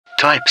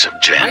Types of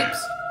jinn.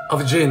 Types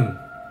of jinn.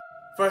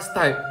 First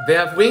type, they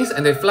have wings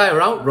and they fly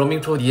around, roaming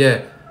through the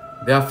air.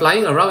 They are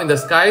flying around in the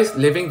skies,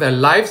 living their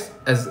lives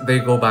as they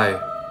go by.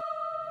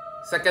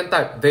 Second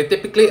type, they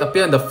typically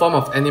appear in the form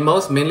of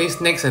animals, mainly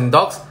snakes and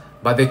dogs,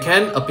 but they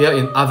can appear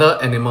in other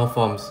animal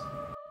forms.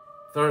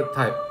 Third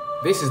type,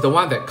 this is the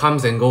one that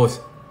comes and goes.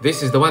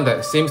 This is the one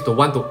that seems to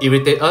want to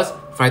irritate us,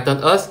 frighten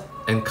us,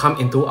 and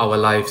come into our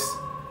lives.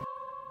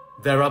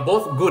 There are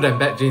both good and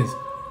bad jinns.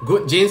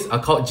 Good jinns are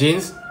called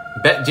jinns,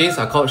 bad jinns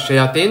are called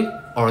shayateen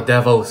or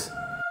devils.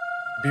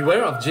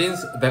 Beware of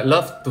jinns that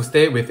love to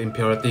stay with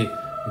impurity.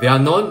 They are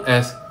known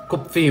as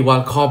kupfi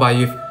wal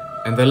khabaith,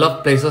 and they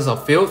love places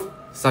of filth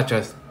such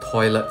as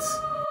toilets.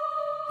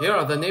 Here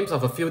are the names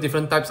of a few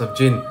different types of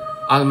jinn: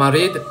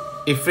 Al-Marid,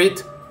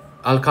 Ifrit,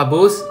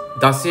 Al-Kabus,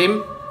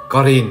 Dasim,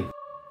 Qarin.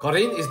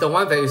 Qarin is the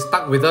one that is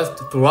stuck with us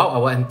throughout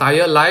our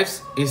entire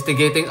lives,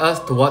 instigating us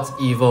towards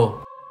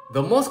evil.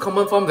 The most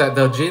common form that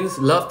the jinns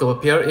love to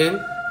appear in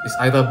is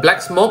either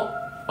black smoke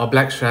or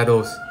black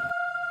shadows.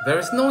 There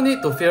is no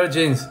need to fear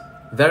jinns.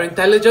 Their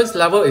intelligence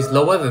level is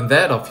lower than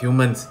that of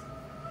humans.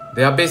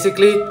 They are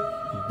basically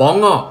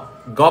bongo,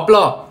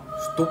 gobbler,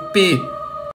 stupid,